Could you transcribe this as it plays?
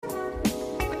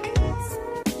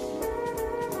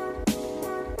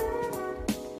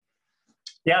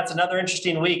Yeah, it's another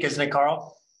interesting week, isn't it,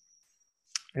 Carl?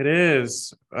 It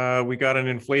is. We got an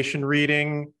inflation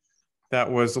reading that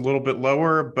was a little bit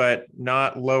lower, but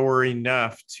not lower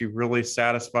enough to really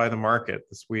satisfy the market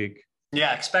this week.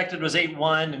 Yeah, expected was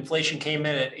 8.1. Inflation came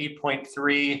in at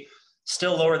 8.3,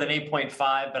 still lower than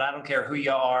 8.5, but I don't care who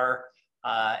you are.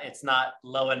 It's not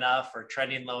low enough or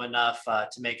trending low enough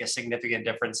to make a significant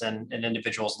difference in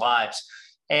individuals' lives.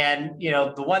 And,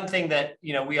 the one thing that,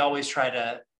 we always try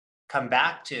to come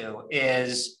back to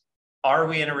is, are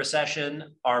we in a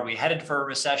recession? Are we headed for a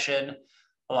recession?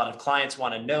 A lot of clients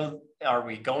want to know, are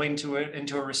we going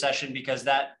into a recession? Because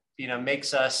that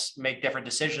makes us make different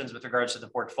decisions with regards to the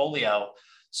portfolio.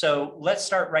 So let's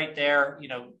start right there.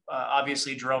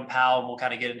 Obviously Jerome Powell, and we'll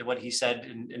kind of get into what he said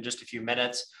in just a few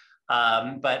minutes.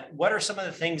 But what are some of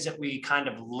the things that we kind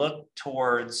of look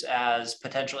towards as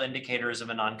potential indicators of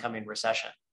an oncoming recession?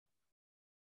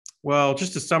 Well,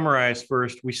 just to summarize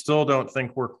first, we still don't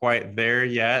think we're quite there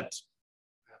yet,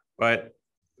 but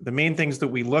the main things that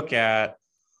we look at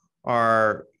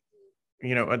are,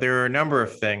 there are a number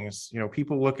of things.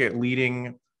 People look at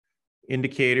leading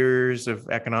indicators of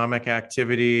economic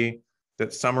activity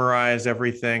that summarize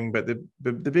everything, but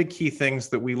the big key things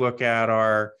that we look at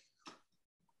are,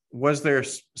 was there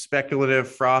speculative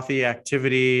frothy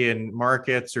activity in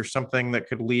markets or something that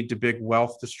could lead to big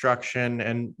wealth destruction?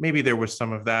 And maybe there was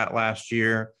some of that last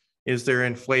year. Is there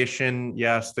inflation?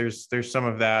 Yes, there's some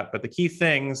of that, but the key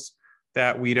things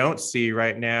that we don't see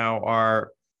right now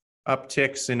are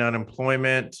upticks in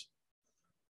unemployment.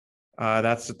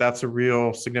 That's a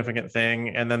real significant thing.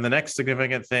 And then the next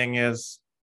significant thing is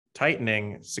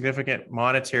significant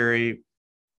monetary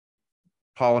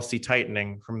policy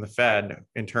tightening from the Fed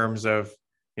in terms of,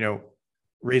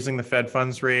 raising the Fed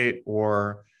funds rate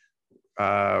or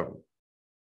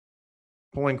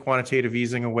pulling quantitative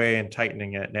easing away and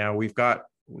tightening it.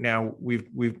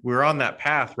 We're on that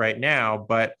path right now,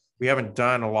 but we haven't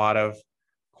done a lot of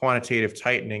quantitative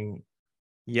tightening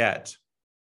yet.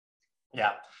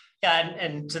 Yeah. Yeah.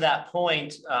 And to that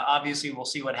point, obviously, we'll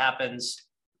see what happens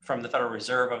from the Federal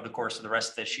Reserve over the course of the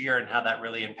rest of this year and how that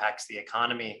really impacts the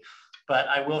economy. But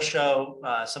I will show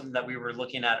something that we were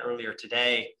looking at earlier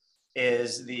today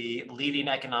is the leading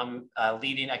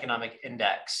economic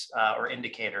index or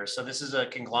indicators. So this is a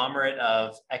conglomerate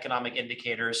of economic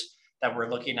indicators that we're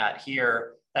looking at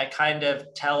here that kind of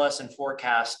tell us and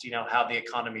forecast, how the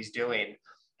economy is doing.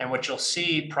 And what you'll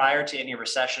see prior to any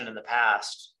recession in the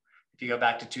past, if you go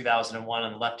back to 2001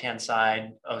 on the left-hand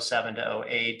side, '07 to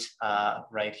 '08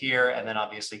 right here, and then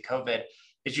obviously COVID,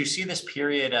 is you see this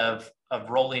period of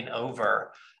rolling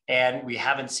over, and we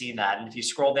haven't seen that. And if you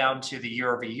scroll down to the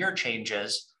year-over-year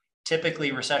changes,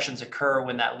 typically recessions occur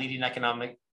when that leading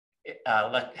economic,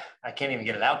 I can't even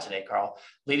get it out today, Carl,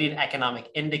 leading economic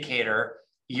indicator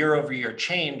year-over-year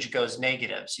change goes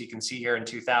negative. So you can see here in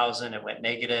 2000, it went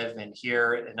negative, and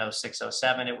here in '06,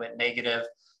 '07, it went negative.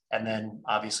 And then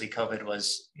obviously COVID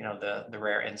was, the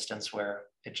rare instance where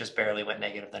it just barely went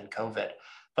negative, then COVID.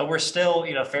 But we're still,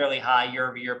 fairly high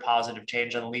year-over-year positive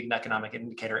change on the leading economic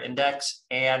indicator index,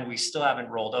 and we still haven't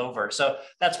rolled over. So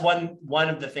that's one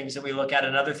of the things that we look at.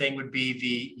 Another thing would be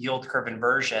the yield curve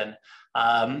inversion,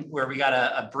 where we got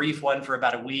a brief one for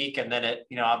about a week, and then it,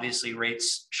 obviously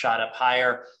rates shot up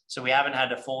higher. So we haven't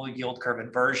had a full yield curve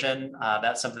inversion.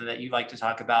 That's something that you like to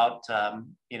talk about, a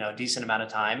decent amount of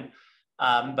time.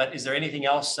 But is there anything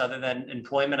else other than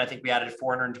employment? I think we added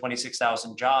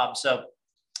 426,000 jobs. So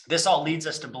this all leads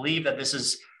us to believe that this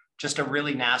is just a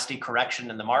really nasty correction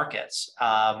in the markets.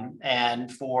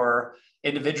 And for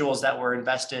individuals that were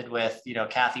invested with,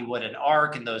 Cathie Wood and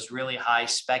ARK and those really high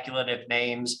speculative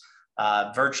names,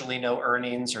 virtually no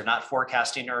earnings or not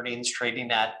forecasting earnings,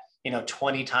 trading at,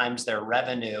 20 times their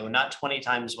revenue, not 20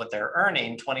 times what they're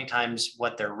earning, 20 times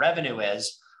what their revenue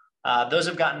is, those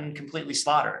have gotten completely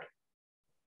slaughtered.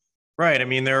 Right. I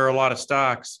mean, there are a lot of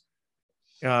stocks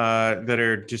that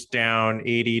are just down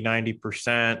 80,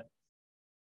 90%.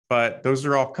 But those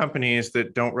are all companies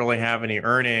that don't really have any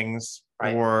earnings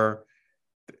Right. or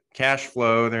cash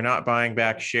flow. They're not buying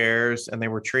back shares, and they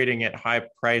were trading at high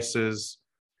prices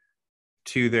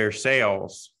to their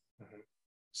sales. Mm-hmm.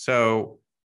 So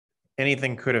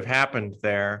anything could have happened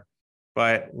there.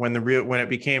 But when it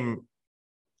became,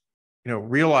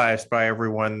 realized by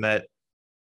everyone that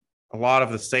a lot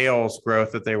of the sales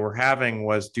growth that they were having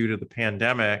was due to the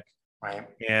pandemic, Right.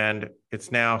 and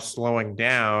it's now slowing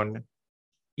down,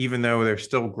 even though they're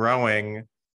still growing.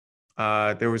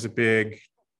 There was a big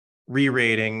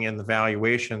re-rating in the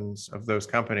valuations of those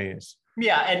companies.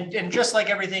 Yeah, and just like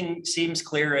everything seems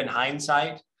clear in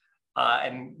hindsight,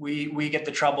 And we get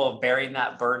the trouble of bearing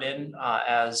that burden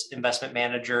as investment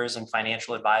managers and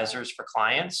financial advisors for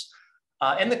clients.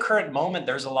 In the current moment,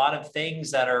 there's a lot of things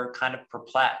that are kind of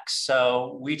perplexed.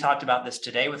 So we talked about this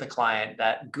today with a client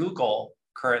that Google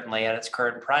currently at its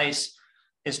current price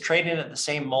is trading at the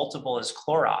same multiple as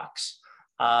Clorox.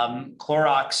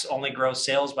 Clorox only grows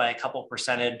sales by a couple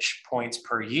percentage points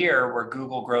per year, where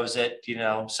Google grows it,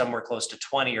 somewhere close to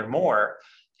 20 or more.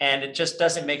 And it just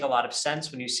doesn't make a lot of sense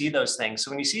when you see those things.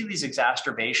 So when you see these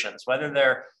exacerbations, whether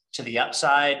they're to the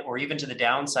upside or even to the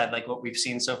downside, like what we've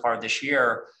seen so far this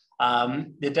year,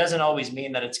 it doesn't always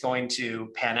mean that it's going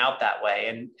to pan out that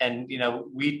way. And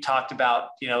we talked about,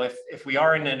 if we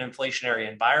are in an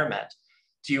inflationary environment,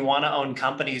 do you want to own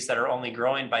companies that are only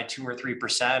growing by 2 or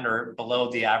 3% or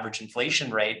below the average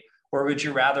inflation rate? Or would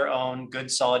you rather own good,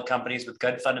 solid companies with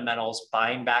good fundamentals,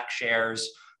 buying back shares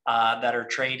that are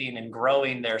trading and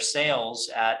growing their sales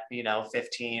at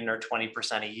 15 or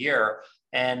 20% a year?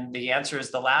 And the answer is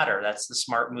the latter. That's the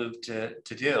smart move to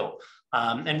do.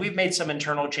 And we've made some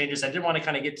internal changes. I did want to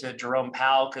kind of get to Jerome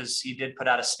Powell because he did put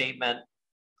out a statement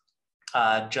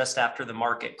just after the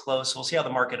market closed. So we'll see how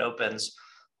the market opens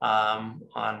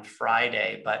on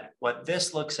Friday. But what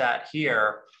this looks at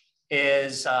here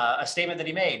is a statement that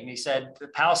he made. And he said,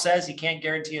 Powell says he can't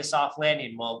guarantee a soft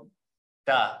landing. Well,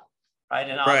 duh.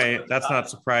 Right. And that's not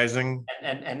surprising.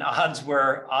 And odds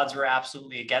were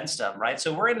absolutely against him. Right.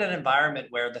 So we're in an environment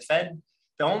where the Fed,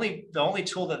 the only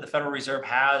tool that the Federal Reserve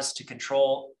has to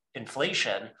control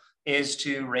inflation is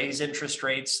to raise interest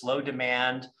rates, slow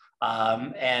demand,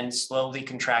 and slowly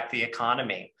contract the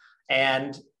economy.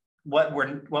 And what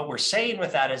we're saying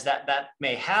with that is that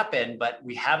may happen, but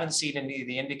we haven't seen any of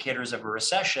the indicators of a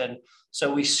recession.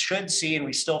 So we should see, and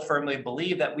we still firmly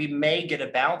believe that we may get a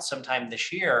bounce sometime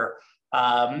this year.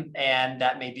 And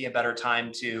that may be a better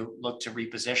time to look to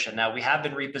reposition. Now, we have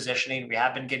been repositioning. We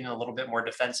have been getting a little bit more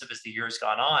defensive as the year's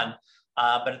gone on.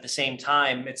 But at the same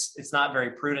time, it's not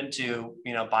very prudent to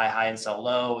buy high and sell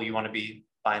low. You want to be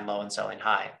buying low and selling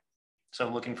high. So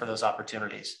looking for those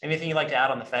opportunities. Anything you'd like to add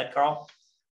on the Fed, Carl?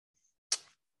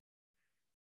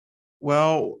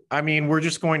 Well, I mean, we're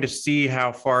just going to see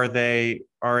how far they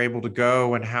are able to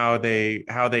go and how they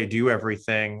do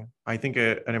everything. I think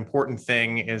an important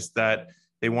thing is that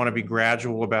they want to be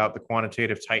gradual about the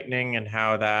quantitative tightening and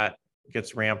how that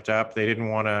gets ramped up. They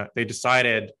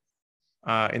decided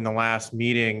in the last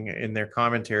meeting in their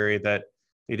commentary that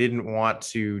they didn't want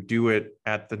to do it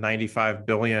at the 95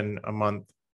 billion a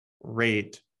month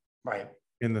rate. Right.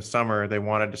 In the summer. They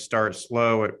wanted to start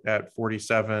slow at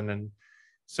 47. And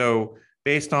so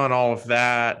based on all of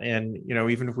that, and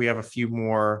even if we have a few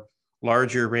more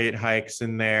larger rate hikes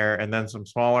in there and then some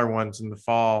smaller ones in the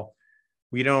fall,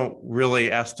 we don't really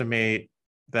estimate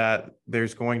that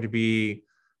there's going to be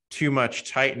too much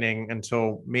tightening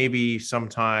until maybe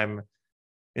sometime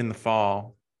in the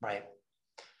fall. Right.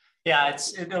 Yeah,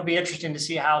 it'll be interesting to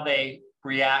see how they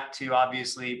react to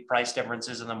obviously price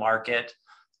differences in the market.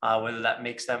 Whether that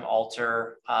makes them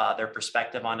alter their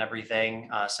perspective on everything,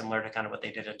 similar to kind of what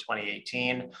they did in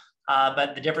 2018.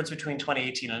 But the difference between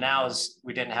 2018 and now is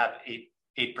we didn't have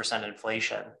 8%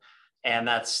 inflation. And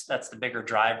that's the bigger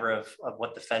driver of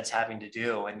what the Fed's having to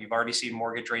do. And you've already seen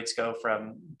mortgage rates go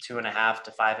from 2.5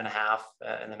 to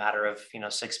 5.5 in the matter of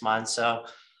 6 months. So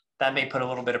that may put a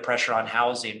little bit of pressure on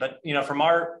housing. But from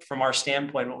our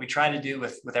standpoint, what we try to do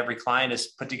with every client is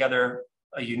put together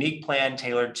a unique plan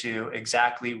tailored to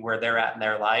exactly where they're at in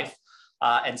their life.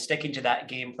 And sticking to that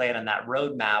game plan and that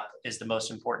roadmap is the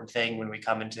most important thing when we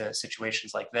come into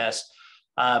situations like this.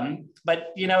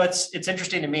 But it's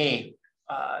interesting to me.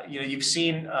 You've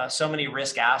seen so many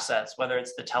risk assets, whether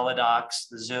it's the Teladocs,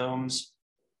 the Zooms,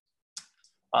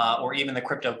 or even the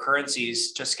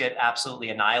cryptocurrencies, just get absolutely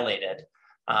annihilated.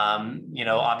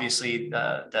 Obviously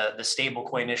the stable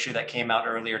coin issue that came out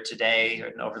earlier today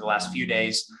and over the last few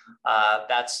days,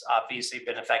 that's obviously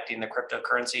been affecting the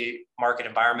cryptocurrency market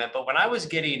environment. But when I was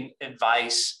getting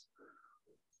advice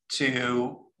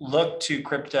to look to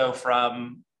crypto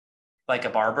from like a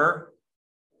barber,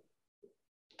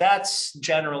 that's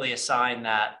generally a sign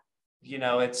that,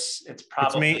 it's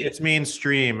probably it's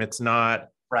mainstream. It's not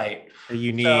right. A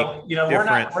unique, so,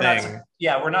 different thing.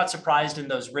 We're not surprised in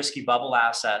those risky bubble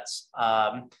assets.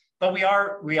 But we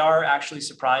are actually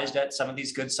surprised at some of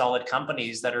these good, solid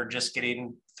companies that are just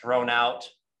getting thrown out,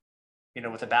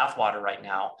 with the bathwater right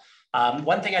now.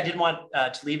 One thing I did want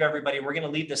to leave everybody, we're going to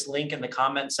leave this link in the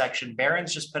comment section.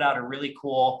 Barron's just put out a really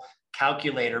cool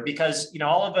calculator because,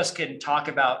 all of us can talk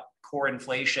about core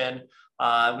inflation.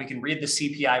 We can read the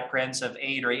CPI prints of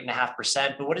 8 or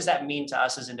 8.5%, but what does that mean to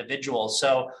us as individuals?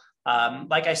 So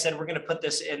Like I said, we're going to put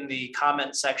this in the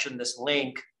comment section, this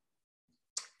link.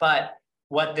 But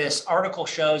what this article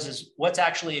shows is what's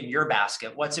actually in your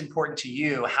basket, what's important to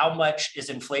you, how much is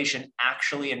inflation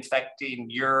actually affecting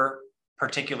your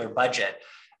particular budget.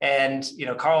 And,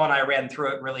 Carl and I ran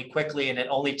through it really quickly, and it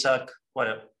only took,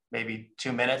 maybe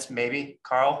 2 minutes, maybe,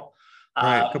 Carl?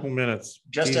 Right, a couple minutes.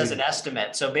 Just as an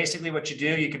estimate. So basically what you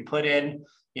do, you can put in,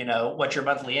 what your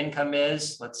monthly income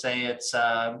is. Let's say it's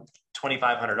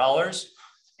 $2,500,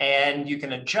 and you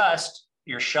can adjust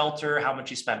your shelter, how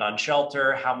much you spend on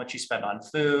shelter, how much you spend on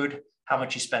food, how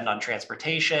much you spend on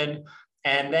transportation.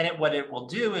 And then what it will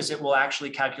do is it will actually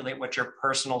calculate what your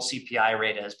personal CPI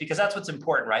rate is, because that's what's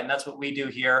important, right? And that's what we do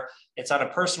here. It's on a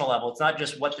personal level. It's not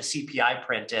just what the CPI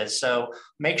print is. So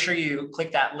make sure you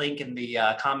click that link in the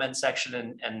comment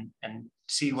section and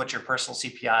see what your personal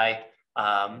CPI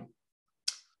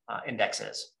index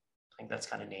is. I think that's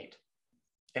kind of neat.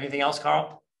 Anything else,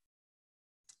 Carl?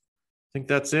 I think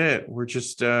that's it. We're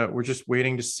just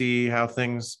waiting to see how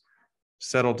things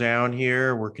settle down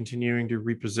here. We're continuing to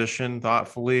reposition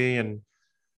thoughtfully, and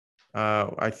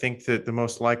I think that the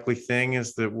most likely thing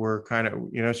is that we're kind of,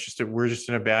 we're just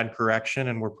in a bad correction,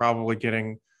 and we're probably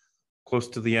getting close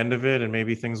to the end of it, and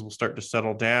maybe things will start to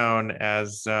settle down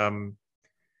as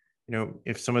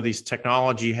if some of these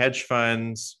technology hedge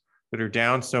funds that are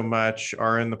down so much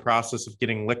are in the process of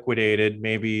getting liquidated,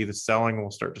 maybe the selling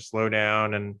will start to slow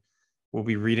down, and we'll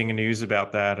be reading news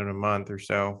about that in a month or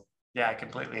so. Yeah, I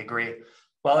completely agree.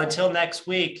 Well, until next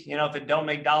week, if it don't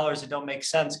make dollars, it don't make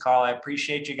sense, Carl. I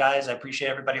appreciate you guys. I appreciate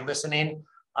everybody listening.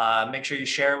 Make sure you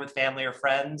share it with family or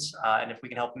friends. And if we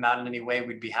can help them out in any way,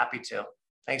 we'd be happy to.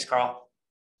 Thanks, Carl.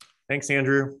 Thanks,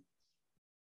 Andrew.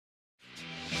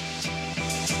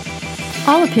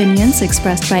 All opinions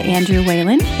expressed by Andrew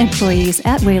Whalen, employees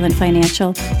at Whalen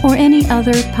Financial, or any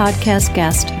other podcast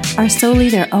guest are solely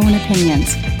their own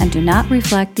opinions and do not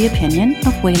reflect the opinion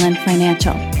of Whalen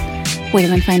Financial.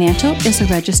 Whalen Financial is a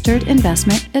registered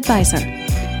investment advisor.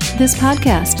 This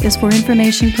podcast is for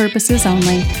information purposes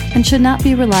only and should not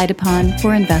be relied upon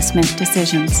for investment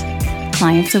decisions.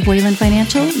 Clients of Whalen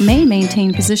Financial may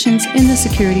maintain positions in the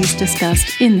securities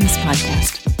discussed in this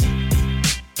podcast.